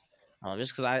myself.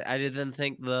 Just because I didn't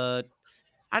think the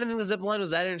zip line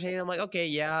was that entertaining. I'm like, okay,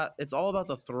 yeah, it's all about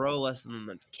the throw less than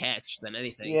the catch than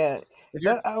anything. Yeah,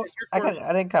 I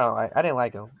didn't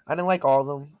like him. I didn't like all of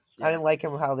them. Yeah. I didn't like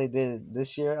him how they did it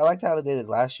this year. I liked how they did it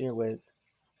last year with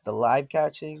the live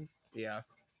catching. Yeah.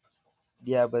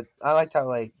 Yeah, but I liked how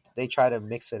like they try to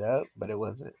mix it up, but it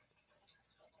wasn't.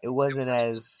 It wasn't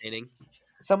as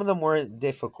some of them weren't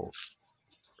difficult.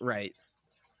 Right.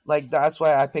 Like that's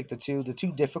why I picked the two. The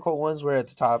two difficult ones were at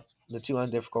the top. The two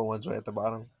undifficult ones were at the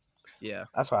bottom. Yeah.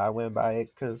 That's why I went by it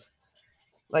because,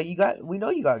 like, we know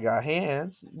you got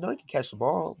hands. You know you can catch the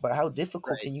ball, but how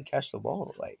difficult can you catch the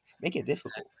ball? Like, make it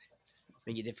difficult.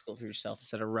 Make it difficult for yourself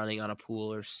instead of running on a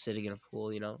pool or sitting in a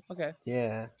pool. Okay.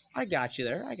 Yeah. I got you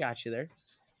there.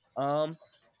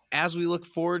 As we look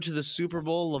forward to the Super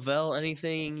Bowl, Lavelle,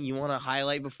 anything you want to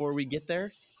highlight before we get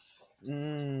there?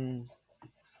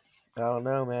 I don't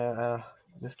know, man.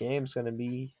 This game's gonna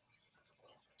be.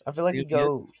 I feel like Pretty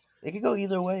good. it could go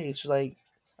either way. It's like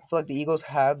I feel like the Eagles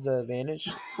have the advantage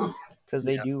because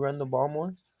they Yeah, do run the ball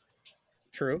more.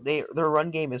 true. Their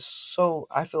run game is so.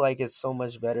 I feel like it's so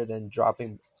much better than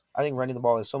dropping. I think running the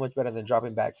ball is so much better than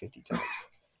dropping back 50 times.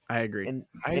 I agree. And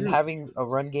I and agree. having a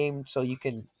run game so you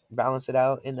can balance it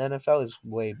out in the NFL is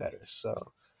way better.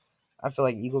 So I feel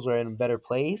like Eagles are in a better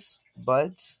place,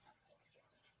 but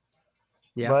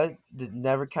Yeah.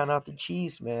 never count out the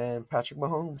Chiefs, man. Patrick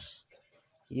Mahomes,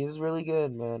 he is really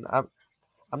good, man.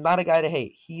 I'm not a guy to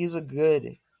hate. He's a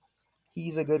good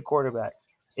quarterback.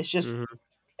 It's just Hmm.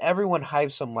 everyone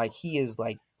hypes him like he is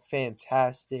like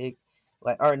fantastic,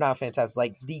 like or not fantastic,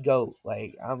 like the GOAT.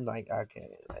 Like I'm like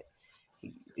okay, like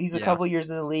he's a Yeah. couple years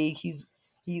in the league. He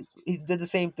did the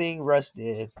same thing Russ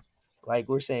did. Like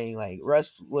we're saying, like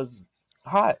Russ was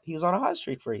hot. He was on a hot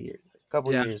streak for a year, a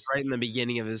couple Yeah. years. Right in the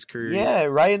beginning of his career. Yeah,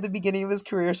 right at the beginning of his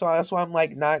career. So that's why I'm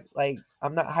like not like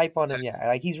I'm not hype on him yet.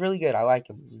 Like he's really good. I like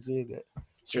him. He's really good.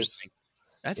 Interesting.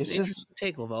 That's an It's just. interesting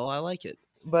take, Laveau. I like it.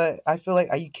 But I feel like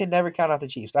you can never count out the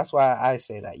Chiefs. That's why I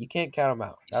say that you can't count them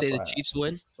out. You That's say the why Chiefs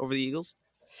win over the Eagles?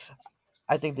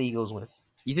 I think the Eagles win.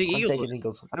 You think I'm Eagles taking win? the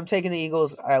Eagles. I'm taking the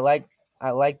Eagles. I like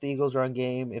the Eagles run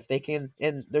game. If they can,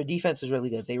 and their defense is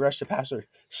really good. They rush the passer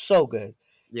so good.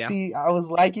 Yeah. See, I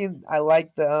like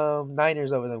the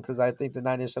Niners over them because I think the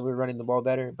Niners were running the ball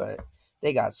better, but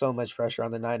they got so much pressure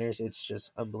on the Niners. It's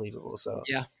just unbelievable. So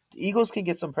Yeah. the Eagles can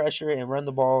get some pressure and run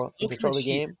the ball and Look at the control the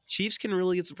Chiefs. game. Chiefs can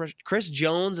really get some pressure. Chris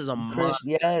Jones is a Chris,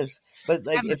 monster. yes, but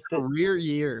like Having a if the career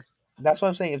year. that's what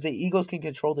I'm saying. If the Eagles can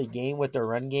control the game with their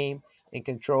run game and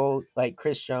control like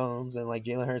Chris Jones and like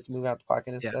Jalen Hurts moving out the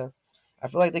pocket and Yeah. stuff, I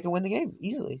feel like they can win the game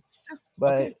easily. Okay.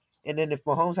 But and then if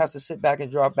Mahomes has to sit back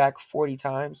and drop back 40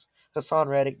 times, Hassan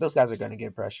Reddick, those guys are going to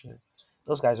get pressure.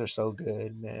 Those guys are so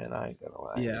good, man. I ain't gonna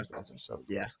lie. Yeah. Those guys are so good.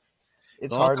 Yeah.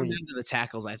 It's They'll all hard come when you, down to the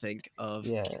tackles, I think, of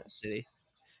yeah, Kansas City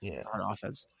yeah. on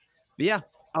offense. But yeah.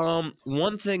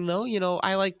 One thing though,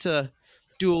 I like to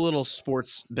do a little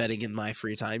sports betting in my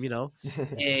free time,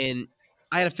 and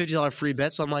I had a $50 free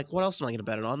bet, so I'm like, what else am I going to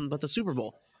bet it on but the Super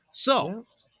Bowl? So Yeah.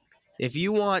 if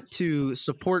you want to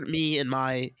support me in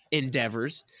my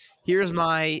endeavors, here's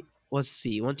my let's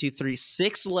see, 1, 2, 3,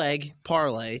 6-leg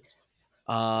parlay.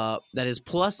 That is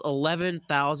plus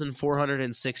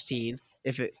 11,416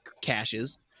 if it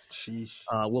cashes. Sheesh.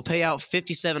 We'll pay out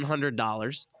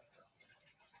 $5,700.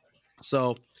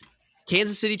 So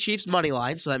Kansas City Chiefs money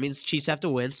line, so that means Chiefs have to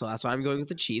win. So that's why I'm going with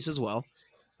the Chiefs as well.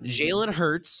 Jalen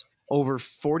Hurts over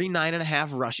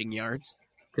 49.5 rushing yards.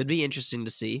 Could be interesting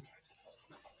to see.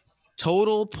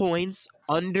 Total points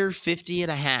under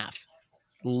 50.5.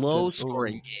 Low Good.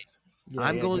 scoring Ooh. game. Yeah,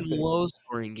 I'm yeah. going Good pick. low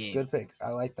scoring game. Good pick.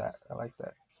 I like that. I like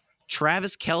that.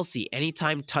 Travis Kelce,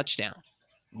 anytime touchdown.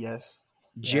 Yes.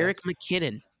 Jerick Yes.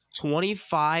 McKinnon,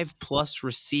 25 plus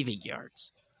receiving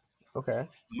yards. Okay.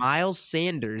 Miles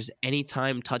Sanders,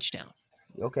 anytime touchdown.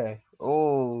 Okay.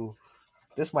 Oh,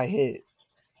 this might hit.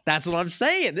 That's what I'm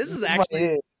saying. This is might actually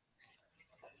hit.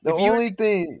 The If you- only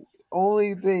thing the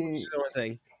only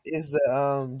thing. is the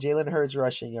Jalen Hurts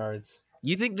rushing yards.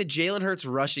 You think the Jalen Hurts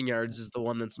rushing yards is the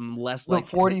one that's less The like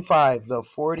 45. The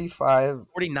 45.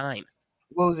 49?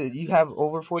 What was it? You have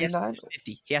over He has to 49? get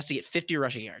 50. He has to get 50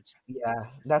 rushing yards. Yeah,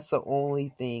 that's the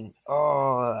only thing.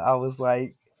 Oh, I was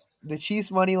like, the Chiefs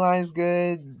money line's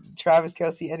good. Travis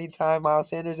Kelce anytime. Miles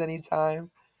Sanders anytime.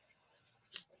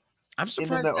 I'm And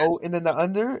then surprised. and then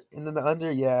the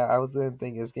under. Yeah, I was gonna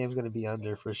think this game's gonna be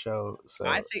under for sure. So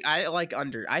I think I like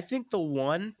under. I think the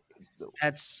one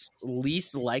that's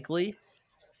least likely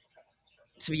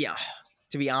to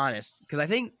be honest, because I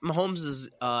think Mahomes'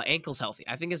 ankle's healthy.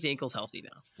 I think his ankle's healthy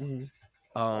now.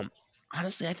 mhm.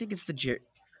 Honestly, I think it's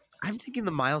I'm thinking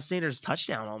the Miles Sanders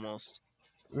touchdown almost.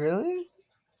 Really?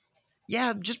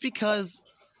 Yeah, just because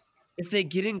if they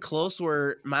get in close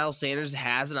where Miles Sanders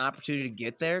has an opportunity to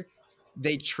get there,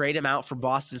 they trade him out for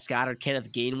Boston Scott or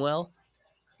Kenneth Gainwell,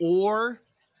 or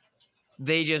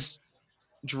they just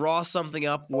draw something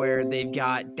up where they've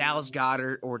got Dallas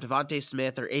Goedert or Devontae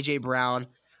Smith or A.J. Brown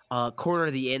corner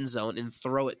the end zone and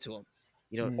throw it to him.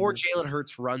 Or Jalen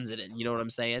Hurts runs it in. You know what I'm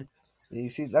saying? You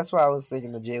see, that's why I was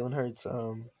thinking the Jalen Hurts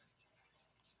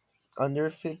under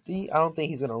 50. I don't think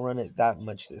he's gonna run it that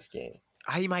much this game.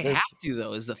 He might They're- have to,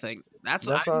 though, is the thing. That's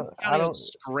I'm why I counting on don't.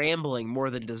 scrambling more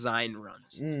than design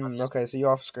runs. Okay, so you're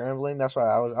off scrambling. That's why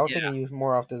I was Yeah. thinking you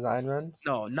more off design runs.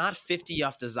 No, not 50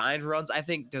 off design runs. I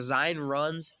think design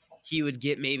runs, he would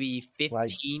get maybe 15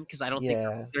 Like, because I don't think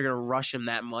Yeah, they're going to rush him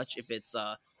that much. If it's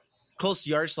close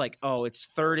yards, like, oh, it's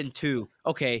 3rd and 2.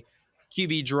 Okay,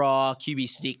 QB draw, QB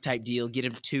sneak type deal. Get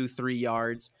him 2-3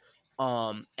 yards.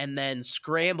 And then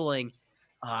scrambling,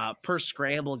 per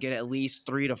scramble, get at least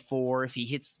 3 to 4. If he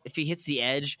hits the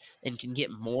edge and can get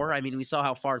more, I mean, we saw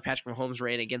how far Patrick Mahomes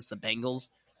ran against the Bengals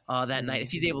that night.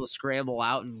 If he's able to scramble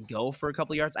out and go for a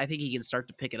couple yards, I think he can start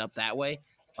to pick it up that way,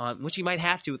 which he might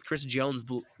have to with Chris Jones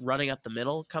running up the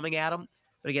middle coming at him.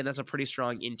 But again, that's a pretty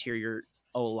strong interior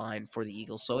O-line for the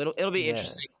Eagles, so it'll be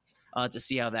interesting to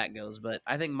see how that goes. But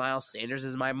I think Miles Sanders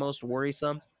is my most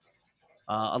worrisome.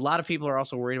 A lot of people are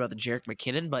also worried about the Jerick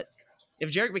McKinnon, but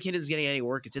if Jerick McKinnon's getting any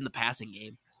work, it's in the passing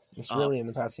game. It's really in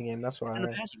the passing game. That's why. It's in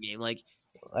the passing game. Like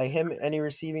him, any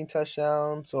receiving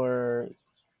touchdowns or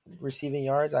receiving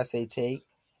yards, I say take.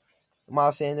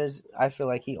 Miles Sanders, I feel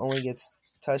like he only gets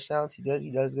touchdowns.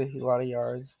 He does get a lot of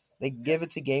yards. They give it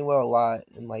to Gainwell a lot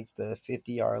in like the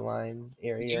 50-yard line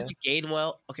area.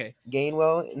 Gainwell, okay.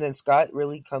 Gainwell, and then Scott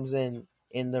really comes in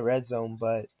the red zone,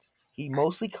 but he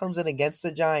mostly comes in against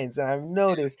the Giants. And I've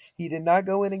noticed he did not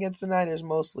go in against the Niners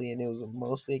mostly, and it was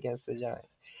mostly against the Giants.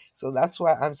 So that's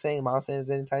why I'm saying Miles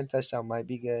Sanders anytime touchdown might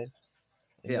be good.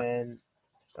 And then,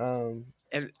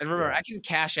 and remember, I can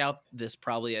cash out this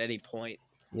probably at any point.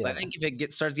 So I think if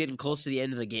it starts getting close to the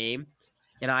end of the game,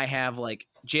 and I have like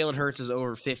Jalen Hurts is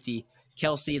over 50,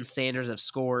 Kelsey and Sanders have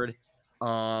scored,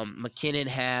 McKinnon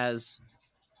has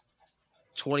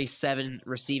 27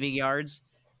 receiving yards,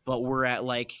 but we're at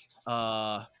like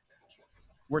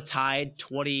we're tied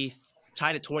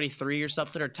at 23 or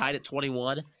something, or tied at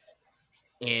 21,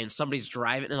 and somebody's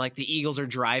driving, and like the Eagles are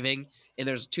driving, and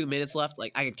there's 2 minutes left.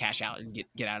 Like I could cash out and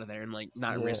get out of there and like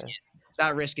not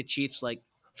risk a Chiefs like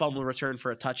fumble return for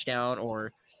a touchdown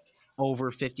or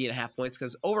over 50.5 points,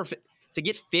 because to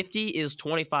get 50 is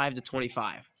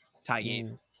 25-25 tie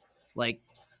game. Like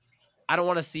I don't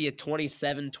want to see a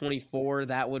 27-24.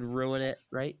 That would ruin it,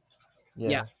 right?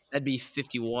 Yeah, that'd be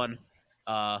 51.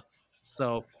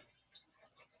 So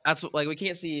that's like we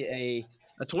can't see a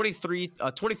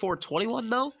 24-21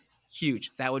 though.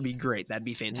 Huge. That would be great. That'd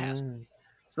be fantastic.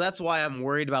 So that's why I'm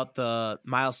worried about the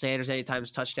Miles Sanders anytime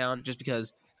touchdown, just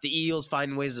because the Eagles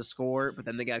find ways to score, but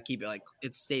then they got to keep it like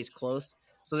it stays close.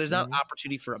 So there's not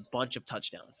opportunity for a bunch of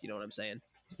touchdowns. You know what I'm saying?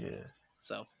 Yeah.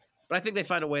 So, but I think they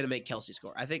find a way to make Kelsey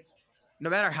score. I think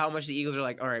no matter how much the Eagles are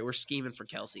like, all right, we're scheming for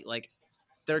Kelsey, like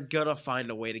they're gonna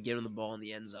find a way to get him the ball in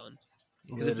the end zone.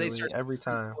 Because if they start every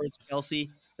time towards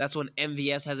Kelsey, that's when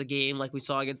MVS has a game like we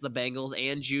saw against the Bengals,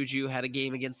 and Juju had a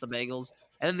game against the Bengals,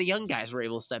 and then the young guys were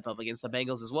able to step up against the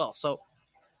Bengals as well. So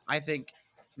I think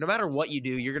no matter what you do,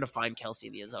 you're going to find Kelsey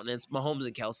in the end zone. And it's Mahomes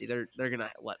and Kelsey. They're going to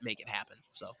make it happen.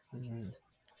 So,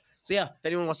 so yeah, if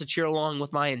anyone wants to cheer along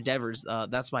with my endeavors,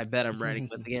 that's my bet I'm writing.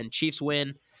 But again, Chiefs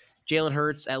win. Jalen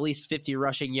Hurts, at least 50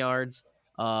 rushing yards.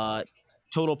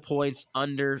 Total points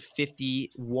under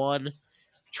 51.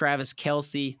 Travis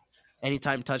Kelsey,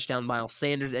 anytime touchdown. Miles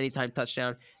Sanders, anytime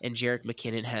touchdown. And Jerick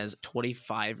McKinnon has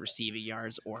 25 receiving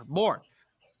yards or more.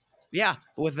 Yeah,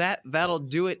 with that, that'll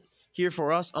do it here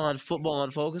for us on Football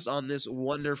Unfocused on this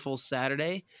wonderful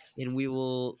Saturday. And we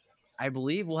will, I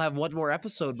believe, we'll have one more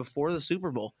episode before the Super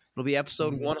Bowl. It'll be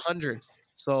episode 100.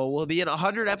 So we'll be in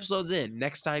 100 episodes in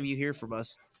next time you hear from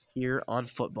us here on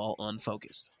Football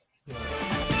Unfocused.